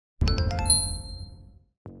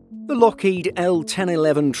The Lockheed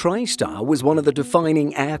L-1011 TriStar was one of the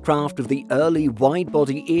defining aircraft of the early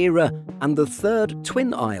widebody era and the third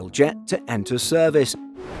twin-aisle jet to enter service.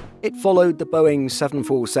 It followed the Boeing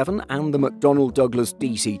 747 and the McDonnell Douglas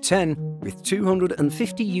DC-10, with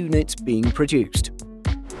 250 units being produced.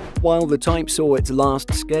 While the type saw its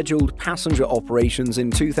last scheduled passenger operations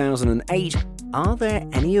in 2008, are there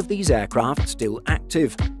any of these aircraft still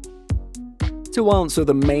active? To answer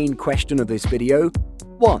the main question of this video,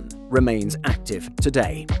 one remains active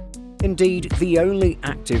today. Indeed, the only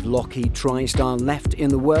active Lockheed TriStar left in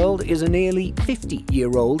the world is a nearly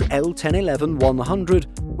 50-year-old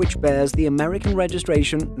L-1011-100, which bears the American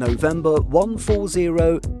registration November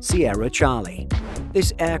 140 Sierra Charlie.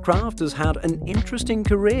 This aircraft has had an interesting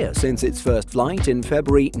career since its first flight in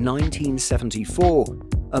February 1974.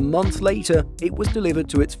 A month later, it was delivered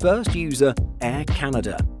to its first user, Air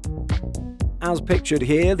Canada. As pictured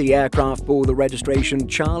here, the aircraft bore the registration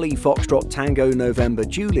Charlie Foxtrot Tango November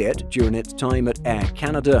Juliet during its time at Air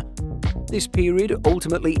Canada. This period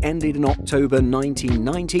ultimately ended in October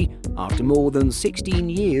 1990 after more than 16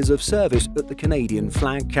 years of service at the Canadian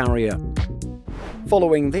flag carrier.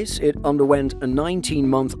 Following this, it underwent a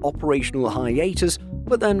 19-month operational hiatus,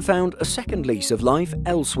 but then found a second lease of life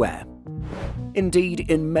elsewhere. Indeed,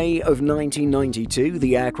 in May of 1992,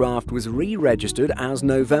 the aircraft was re-registered as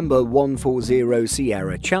November 140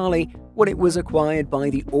 Sierra Charlie when it was acquired by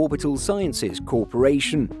the Orbital Sciences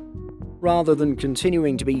Corporation. Rather than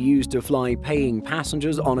continuing to be used to fly paying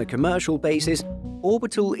passengers on a commercial basis,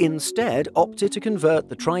 Orbital instead opted to convert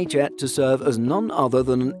the trijet to serve as none other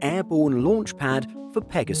than an airborne launch pad for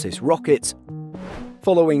Pegasus rockets.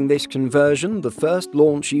 Following this conversion, the first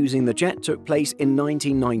launch using the jet took place in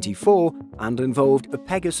 1994 and involved a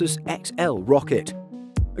Pegasus XL rocket.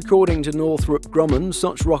 According to Northrop Grumman,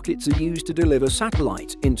 such rockets are used to deliver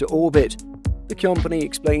satellites into orbit. The company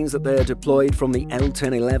explains that they are deployed from the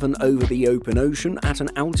L-1011 over the open ocean at an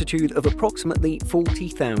altitude of approximately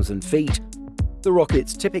 40,000 feet. The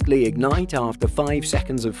rockets typically ignite after 5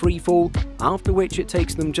 seconds of freefall, after which it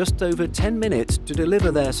takes them just over 10 minutes to deliver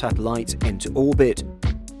their satellites into orbit.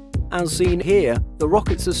 As seen here, the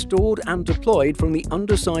rockets are stored and deployed from the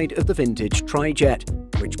underside of the vintage trijet,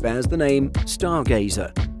 which bears the name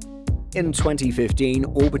Stargazer. In 2015,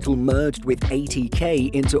 Orbital merged with ATK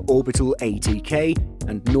into Orbital ATK,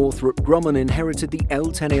 and Northrop Grumman inherited the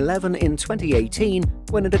L-1011 in 2018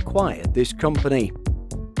 when it acquired this company.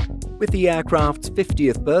 With the aircraft's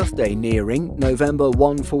 50th birthday nearing, November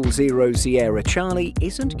 140 Sierra Charlie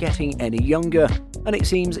isn't getting any younger, and it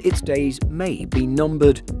seems its days may be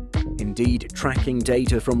numbered. Indeed, tracking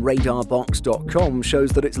data from radarbox.com shows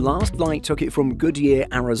that its last flight took it from Goodyear,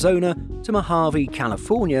 Arizona to Mojave,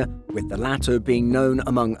 California, with the latter being known,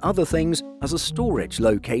 among other things, as a storage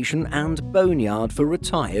location and boneyard for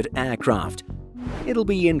retired aircraft. It'll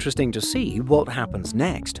be interesting to see what happens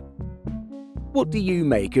next. What do you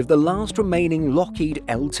make of the last remaining Lockheed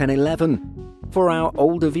L-1011? For our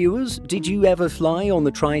older viewers, did you ever fly on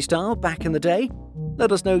the TriStar back in the day?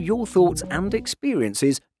 Let us know your thoughts and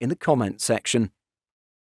experiences in the comments section.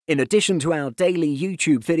 In addition to our daily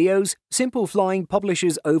YouTube videos, Simple Flying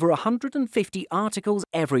publishes over 150 articles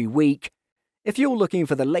every week. If you're looking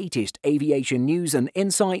for the latest aviation news and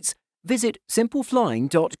insights, visit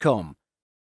simpleflying.com.